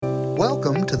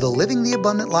Welcome to the Living the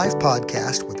Abundant Life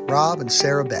podcast with Rob and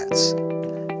Sarah Betts.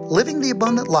 Living the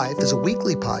Abundant Life is a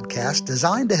weekly podcast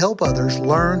designed to help others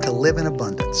learn to live in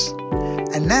abundance.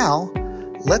 And now,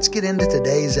 let's get into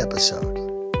today's episode.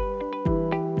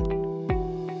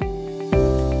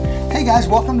 Hey guys,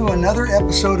 welcome to another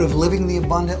episode of Living the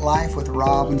Abundant Life with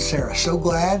Rob and Sarah. So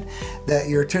glad that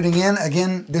you're tuning in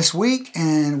again this week,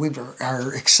 and we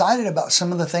are excited about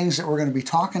some of the things that we're going to be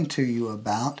talking to you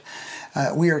about.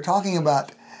 We are talking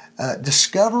about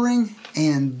discovering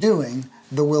and doing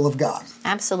the will of God.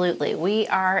 Absolutely. We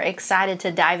are excited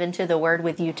to dive into the Word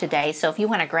with you today. So if you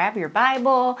want to grab your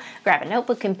Bible, grab a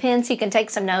notebook and pen so you can take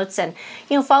some notes and,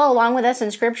 follow along with us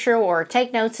in Scripture or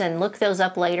take notes and look those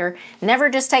up later. Never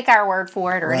just take our word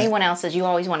for it or anyone else's. You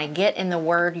always want to get in the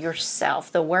Word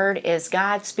yourself. The Word is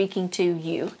God speaking to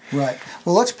you. Right.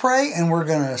 Well, let's pray, and we're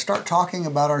going to start talking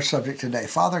about our subject today.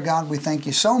 Father God, we thank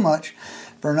you so much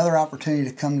for another opportunity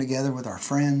to come together with our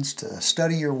friends to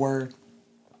study your Word.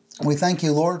 We thank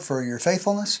you, Lord, for your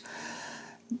faithfulness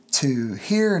to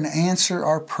hear and answer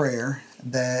our prayer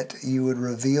that you would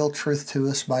reveal truth to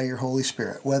us by your Holy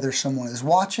Spirit, whether someone is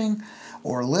watching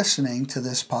or listening to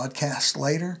this podcast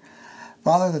later.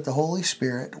 Father, that the Holy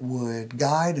Spirit would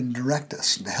guide and direct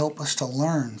us to help us to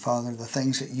learn, Father, the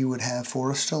things that you would have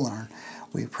for us to learn.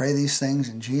 We pray these things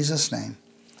in Jesus' name.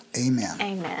 Amen.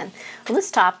 Amen. Well,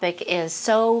 this topic is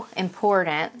so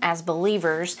important as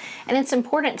believers, and it's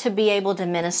important to be able to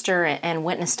minister and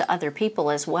witness to other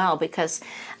people as well, because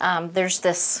there's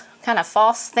this kind of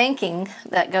false thinking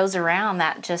that goes around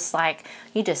that just like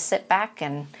you just sit back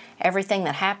and everything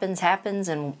that happens,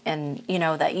 and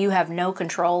that you have no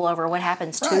control over what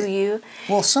happens to you.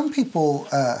 Well, some people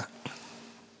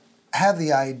have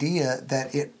the idea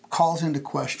that it calls into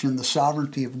question the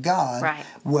sovereignty of God,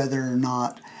 whether or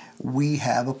not we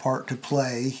have a part to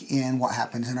play in what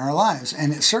happens in our lives.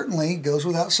 And it certainly goes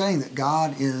without saying that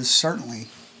God is certainly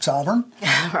sovereign.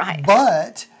 Right.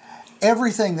 But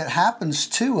everything that happens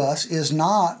to us is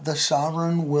not the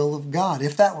sovereign will of God.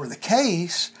 If that were the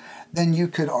case, then you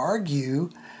could argue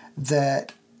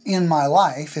that in my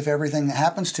life, if everything that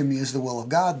happens to me is the will of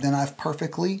God, then I've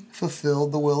perfectly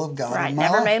fulfilled the will of God in my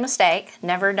life. Never made a mistake,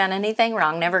 never done anything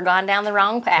wrong, never gone down the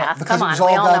wrong path. Come on,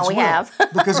 we all know we have.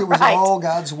 Because it was all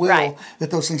God's will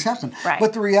that those things happen. Right.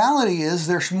 But the reality is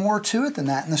there's more to it than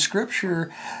that. And the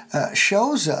Scripture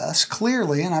shows us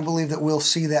clearly, and I believe that we'll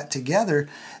see that together,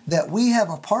 that we have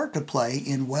a part to play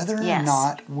in whether or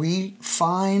not we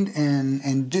find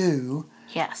and do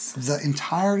the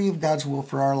entirety of God's will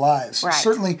for our lives. Right.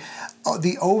 Certainly,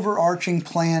 the overarching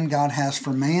plan God has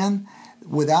for man,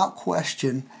 without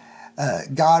question,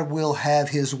 God will have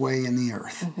His way in the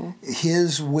earth. Mm-hmm.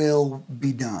 His will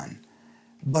be done.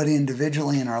 But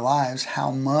individually in our lives,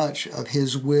 how much of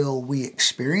His will we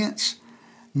experience,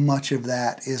 much of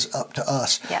that is up to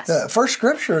us. Yes. The first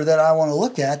scripture that I want to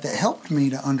look at that helped me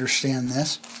to understand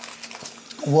this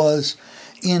was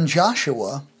in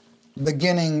Joshua,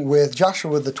 beginning with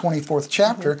Joshua, the 24th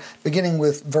chapter, beginning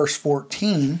with verse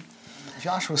 14.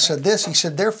 Joshua said this, he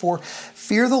said, "Therefore,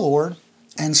 fear the Lord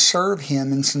and serve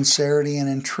Him in sincerity and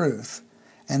in truth,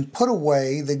 and put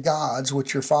away the gods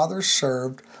which your fathers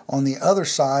served on the other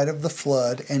side of the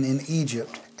flood and in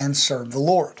Egypt, and serve the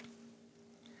Lord.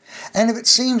 And if it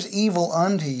seems evil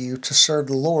unto you to serve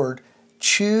the Lord,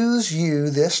 choose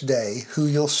you this day who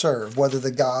you'll serve, whether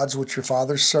the gods which your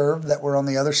fathers served that were on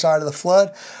the other side of the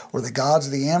flood, or the gods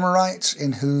of the Amorites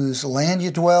in whose land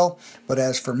you dwell. But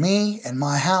as for me and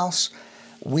my house,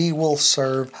 we will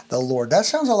serve the Lord." That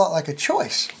sounds a lot like a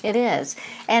choice. It is.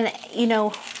 And,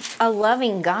 a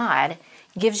loving God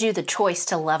gives you the choice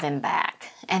to love Him back.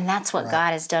 And that's what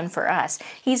God has done for us.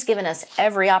 He's given us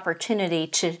every opportunity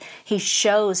He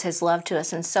shows His love to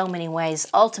us in so many ways,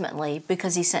 ultimately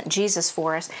because He sent Jesus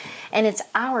for us. And it's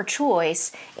our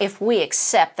choice if we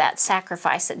accept that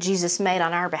sacrifice that Jesus made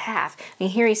on our behalf. I mean,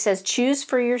 here He says, "Choose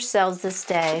for yourselves this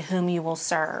day whom you will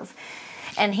serve."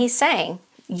 And He's saying,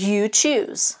 you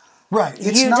choose. Right.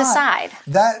 You decide.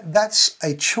 That's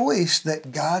a choice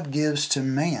that God gives to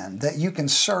man, that you can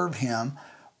serve Him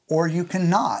or you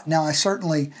cannot. Now, I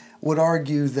certainly would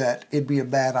argue that it'd be a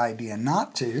bad idea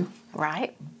not to.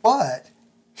 Right. But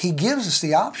He gives us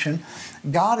the option.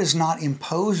 God is not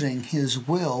imposing His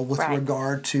will with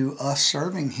regard to us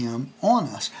serving Him on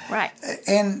us. Right.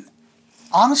 And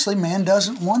honestly, man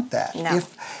doesn't want that. No.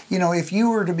 If you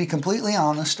were to be completely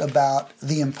honest about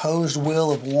the imposed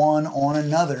will of one on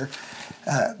another,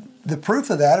 the proof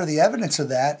of that or the evidence of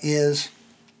that is,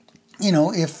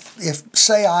 if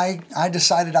say I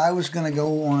decided I was going to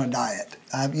go on a diet.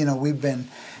 We've been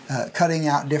cutting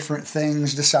out different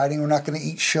things, deciding we're not going to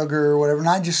eat sugar or whatever. And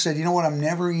I just said, you know what, I'm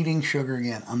never eating sugar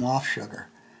again. I'm off sugar.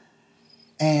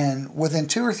 And within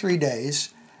 2 or 3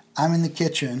 days, I'm in the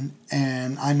kitchen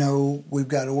and I know we've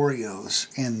got Oreos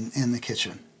in the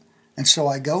kitchen. And so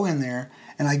I go in there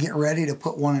and I get ready to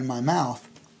put one in my mouth.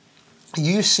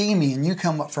 You see me and you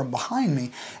come up from behind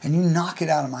me and you knock it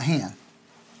out of my hand.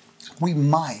 We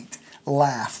might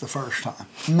laugh the first time.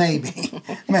 Maybe.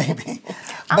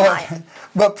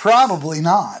 But probably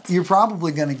not. You're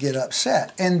probably going to get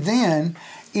upset. And then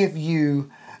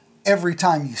every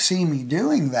time you see me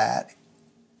doing that,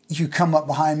 you come up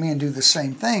behind me and do the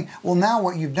same thing. Well, now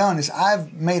what you've done is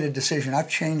I've made a decision. I've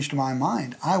changed my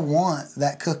mind. I want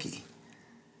that cookie.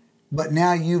 But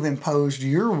now you've imposed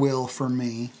your will for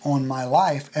me on my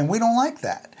life, and we don't like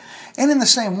that. And in the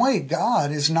same way,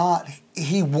 God is not,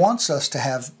 He wants us to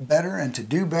have better and to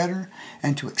do better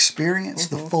and to experience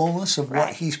the fullness of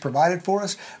what He's provided for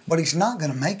us, but He's not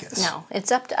going to make us. No,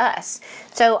 it's up to us.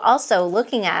 So also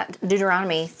looking at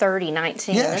Deuteronomy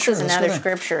 30:19, this is another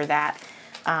scripture that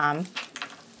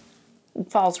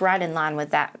falls right in line with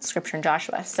that scripture in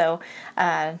Joshua. So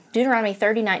Deuteronomy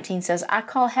 30:19 says, I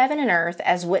call heaven and earth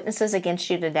as witnesses against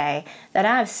you today, that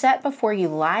I have set before you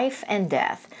life and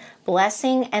death,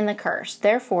 blessing and the curse.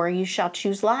 Therefore you shall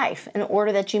choose life, in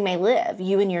order that you may live,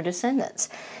 you and your descendants.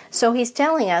 So He's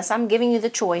telling us, I'm giving you the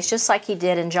choice, just like He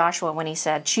did in Joshua when He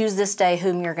said, choose this day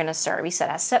whom you're going to serve. He said,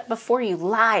 I set before you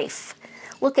life.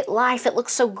 Look at life, it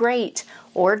looks so great.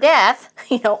 Or death,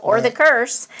 or the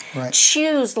curse. Right.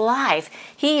 Choose life.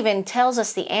 He even tells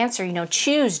us the answer,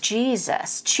 choose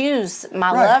Jesus. Choose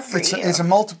my love for you. It's a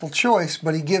multiple choice,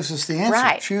 but He gives us the answer.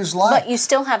 Right. Choose life. But you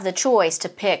still have the choice to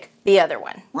pick the other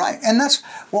one. Right. And that's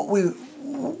what we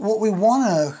want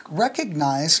to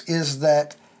recognize, is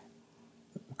that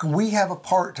we have a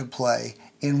part to play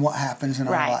in what happens in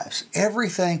our lives.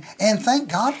 Everything, and thank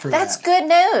God for that. That's good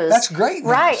news. That's great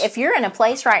news. Right. If you're in a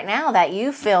place right now that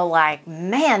you feel like,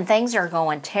 man, things are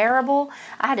going terrible,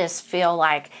 I just feel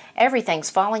like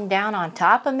everything's falling down on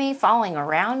top of me, falling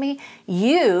around me,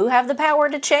 you have the power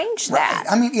to change that.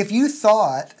 Right. I mean, if you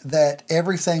thought that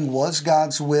everything was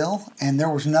God's will and there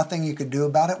was nothing you could do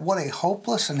about it, what a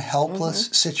hopeless and helpless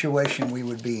situation we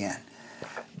would be in.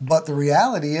 But the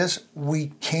reality is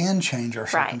we can change our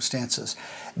circumstances.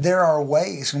 There are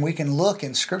ways, and we can look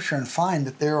in Scripture and find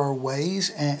that there are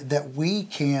ways that we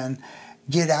can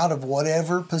get out of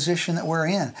whatever position that we're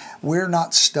in. We're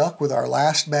not stuck with our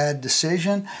last bad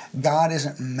decision. God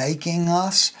isn't making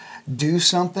us do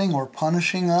something or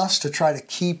punishing us to try to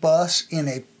keep us in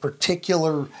a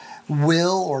particular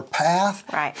will or path.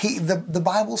 Right. The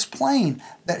Bible's plain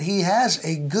that He has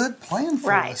a good plan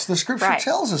for us. The Scripture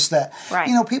tells us that. Right.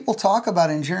 People talk about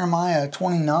in Jeremiah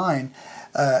 29,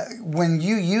 when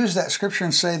you use that Scripture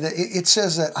and say that it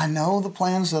says that I know the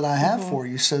plans that I have for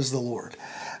you, says the Lord.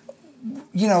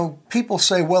 People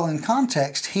say, well, in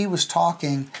context, He was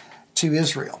talking to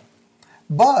Israel.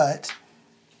 But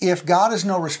if God is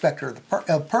no respecter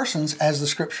of persons, as the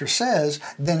Scripture says,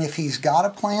 then if He's got a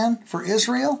plan for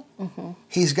Israel,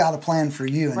 He's got a plan for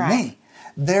you and me.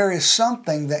 There is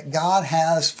something that God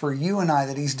has for you and I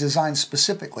that He's designed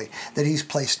specifically, that He's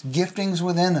placed giftings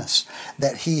within us,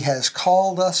 that He has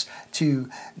called us to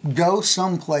go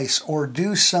someplace or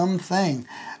do something.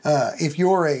 If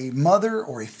you're a mother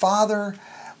or a father,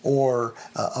 or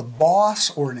a boss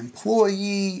or an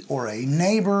employee or a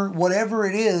neighbor, whatever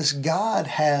it is, God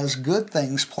has good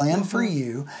things planned for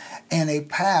you and a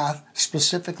path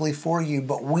specifically for you.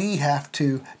 But we have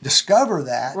to discover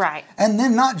that. Right. And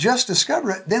then not just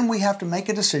discover it, then we have to make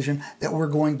a decision that we're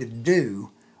going to do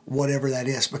whatever that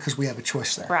is, because we have a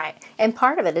choice there. Right. And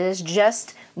part of it is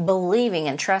just believing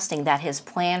and trusting that His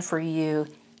plan for you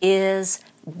is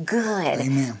good.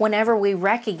 Amen. Whenever we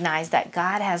recognize that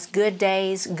God has good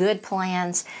days, good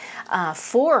plans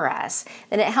for us,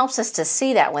 then it helps us to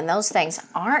see that when those things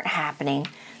aren't happening,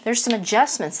 there's some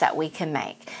adjustments that we can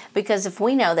make. Because if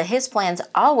we know that His plan's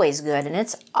always good and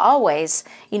it's always,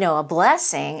 a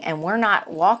blessing, and we're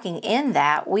not walking in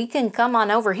that, we can come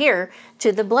on over here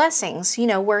to the blessings,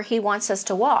 where He wants us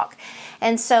to walk.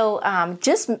 And so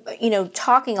just,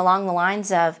 talking along the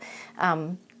lines of,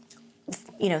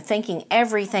 thinking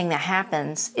everything that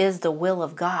happens is the will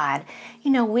of God.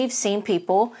 We've seen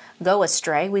people go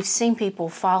astray. We've seen people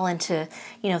fall into,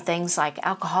 things like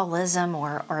alcoholism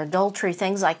or adultery,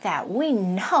 things like that. We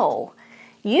know,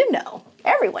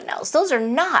 everyone knows, those are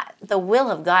not the will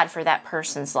of God for that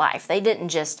person's life. They didn't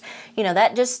just,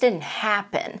 that just didn't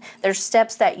happen. There's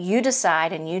steps that you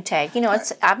decide and you take.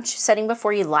 I'm setting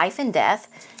before you life and death.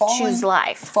 Choose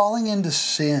life. Falling into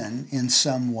sin in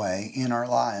some way in our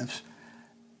lives,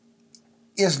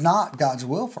 is not God's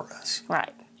will for us.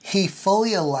 Right. He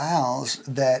fully allows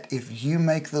that if you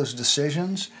make those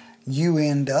decisions, you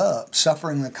end up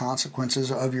suffering the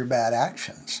consequences of your bad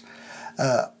actions.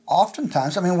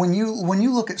 Oftentimes, I mean, when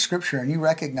you look at Scripture and you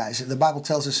recognize it, the Bible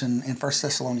tells us in 1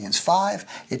 Thessalonians 5,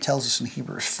 it tells us in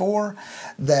Hebrews 4,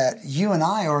 that you and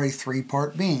I are a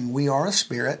three-part being. We are a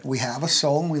spirit, we have a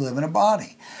soul, and we live in a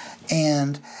body.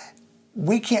 And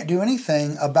we can't do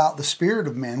anything about the spirit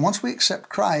of man. Once we accept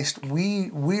Christ, we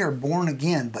are born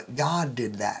again, but God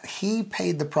did that. He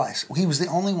paid the price. He was the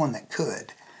only one that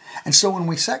could. And so when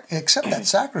we accept that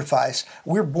sacrifice,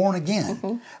 we're born again.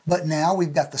 Mm-hmm. But now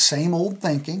we've got the same old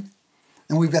thinking,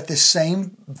 and we've got this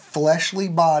same fleshly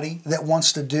body that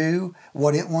wants to do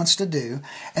what it wants to do.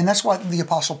 And that's why the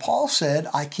Apostle Paul said,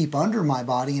 I keep under my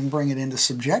body and bring it into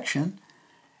subjection.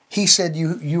 He said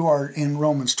you are, in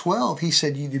Romans 12, he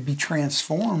said you to be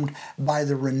transformed by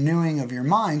the renewing of your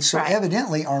mind. So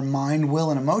evidently our mind, will,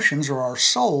 and emotions, or our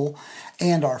soul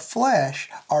and our flesh,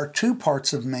 are two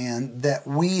parts of man that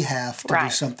we have to do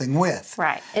something with.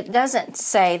 Right. It doesn't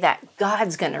say that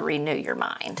God's going to renew your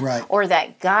mind. Right. Or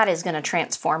that God is going to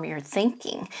transform your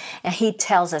thinking. And He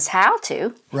tells us how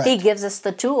to. Right. He gives us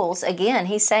the tools. Again,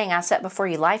 He's saying, I set before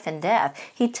you life and death.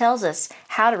 He tells us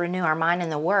how to renew our mind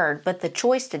in the Word. But the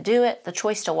choice to do it, the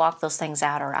choice to walk those things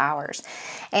out are ours.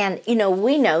 And,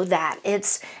 we know that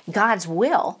it's God's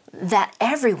will that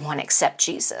everyone accept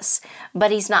Jesus.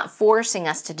 But He's not forcing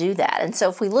us to do that. And so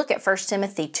if we look at 1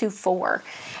 Timothy 2:4,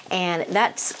 and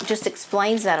that just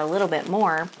explains that a little bit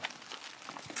more,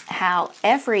 how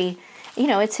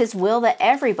it's His will that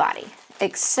everybody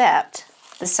accept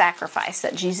the sacrifice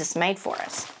that Jesus made for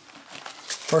us.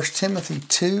 1 Timothy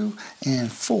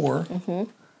 2:4,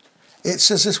 it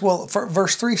says this,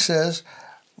 verse 3 says,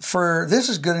 for this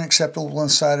is good and acceptable in the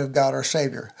sight of God our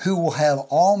Savior, who will have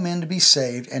all men to be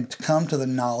saved and to come to the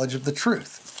knowledge of the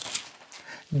truth.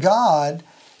 God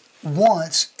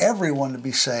wants everyone to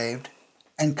be saved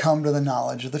and come to the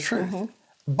knowledge of the truth. Mm-hmm.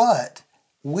 But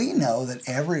we know that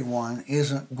everyone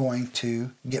isn't going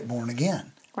to get born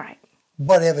again. Right.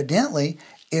 But evidently,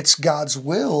 it's God's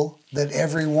will that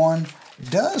everyone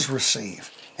does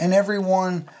receive and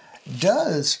everyone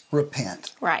does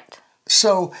repent. Right.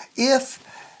 So if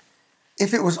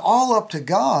it was all up to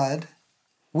God,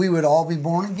 we would all be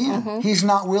born again. Mm-hmm. He's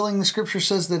not willing, the Scripture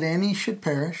says, that any should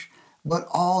perish, but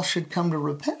all should come to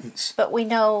repentance. But we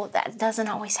know that doesn't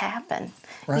always happen.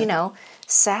 Right.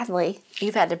 Sadly,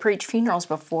 you've had to preach funerals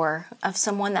before of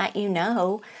someone that you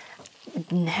never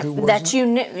knew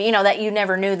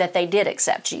that they did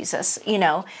accept Jesus.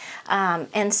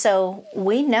 And so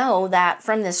we know that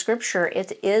from the Scripture,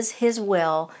 it is His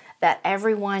will that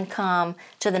everyone come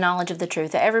to the knowledge of the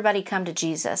truth, that everybody come to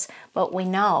Jesus. But we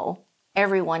know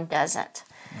everyone doesn't.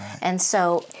 Right. And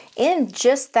so in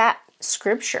just that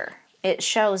Scripture, it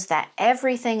shows that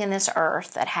everything in this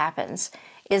earth that happens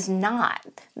is not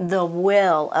the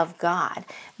will of God.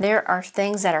 There are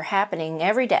things that are happening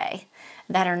every day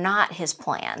that are not His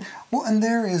plan. Well, and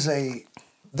there's a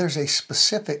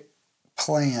specific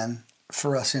plan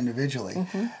for us individually.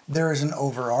 Mm-hmm. There is an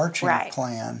overarching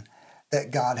plan that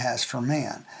God has for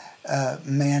man.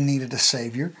 Man needed a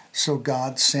Savior, so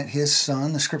God sent His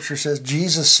Son. The Scripture says,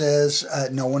 Jesus says,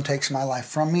 no one takes my life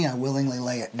from me, I willingly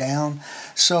lay it down.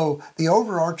 So the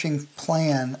overarching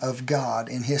plan of God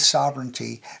in His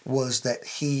sovereignty was that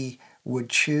He would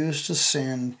choose to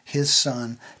send His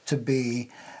Son to be,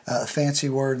 a fancy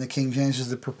word in the King James is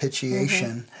the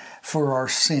propitiation for our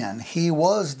sin. He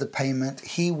was the payment,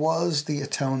 He was the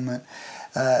atonement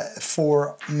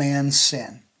for man's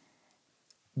sin.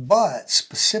 But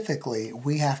specifically,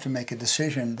 we have to make a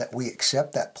decision that we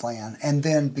accept that plan. And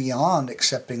then beyond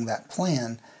accepting that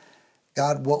plan,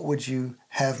 God, what would you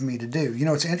have me to do?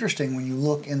 It's interesting when you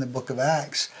look in the book of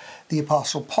Acts, the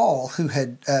Apostle Paul, who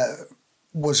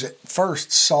was at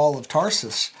first Saul of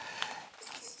Tarsus,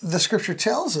 the Scripture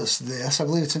tells us this, I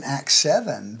believe it's in Acts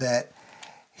 7, that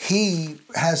he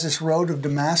has this road of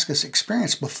Damascus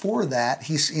experience. Before that,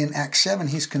 he's in Acts 7,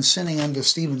 he's consenting unto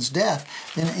Stephen's death.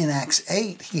 Then in Acts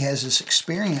 8, he has this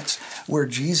experience where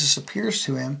Jesus appears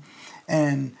to him.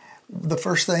 And the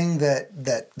first thing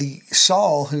that the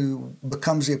Saul, who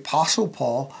becomes the Apostle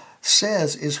Paul,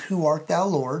 says is, who art thou,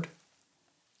 Lord?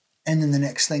 And then the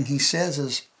next thing he says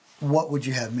is, what would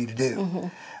you have me to do? Mm-hmm.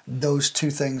 Those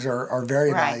two things are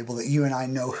very valuable, that you and I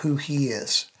know who He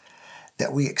is,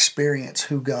 that we experience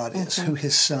who God is, who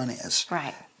His Son is.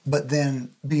 Right. But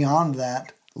then beyond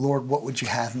that, Lord, what would you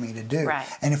have me to do? Right.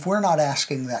 And if we're not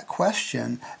asking that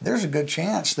question, there's a good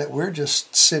chance that we're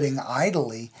just sitting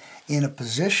idly in a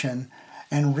position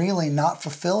and really not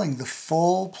fulfilling the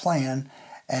full plan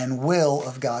and will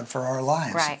of God for our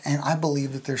lives. Right. And I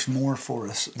believe that there's more for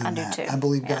us than I do that. too. I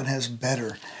believe Yeah. God has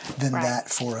better than Right. that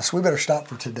for us. We better stop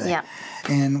for today. Yeah.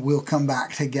 And we'll come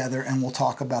back together and we'll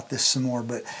talk about this some more.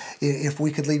 But if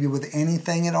we could leave you with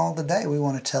anything at all today, we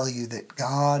want to tell you that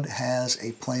God has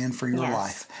a plan for your Yes.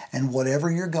 life. And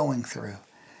whatever you're going through,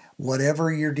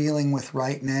 whatever you're dealing with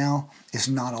right now is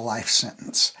not a life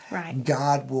sentence. Right.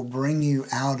 God will bring you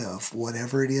out of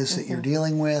whatever it is that you're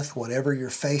dealing with, whatever you're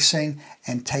facing,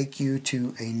 and take you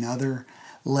to another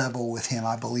level with Him.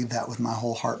 I believe that with my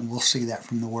whole heart, and we'll see that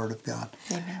from the Word of God.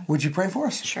 Amen. Would you pray for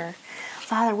us? Sure.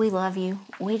 Father, we love you.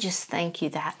 We just thank you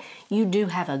that you do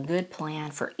have a good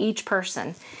plan for each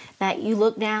person, that you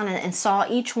looked down and saw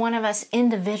each one of us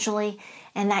individually,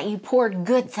 and that you poured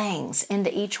good things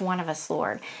into each one of us,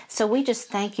 Lord. So we just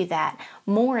thank you that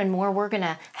more and more we're going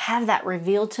to have that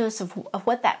revealed to us of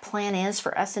what that plan is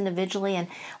for us individually. And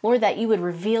Lord, that you would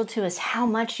reveal to us how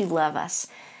much you love us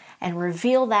and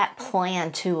reveal that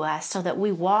plan to us so that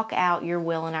we walk out your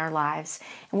will in our lives.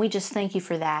 And we just thank you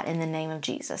for that in the name of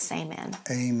Jesus. Amen.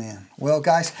 Amen. Well,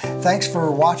 guys, thanks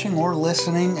for watching or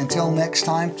listening. Until next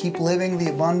time, keep living the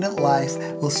abundant life.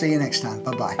 We'll see you next time.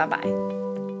 Bye-bye. Bye-bye.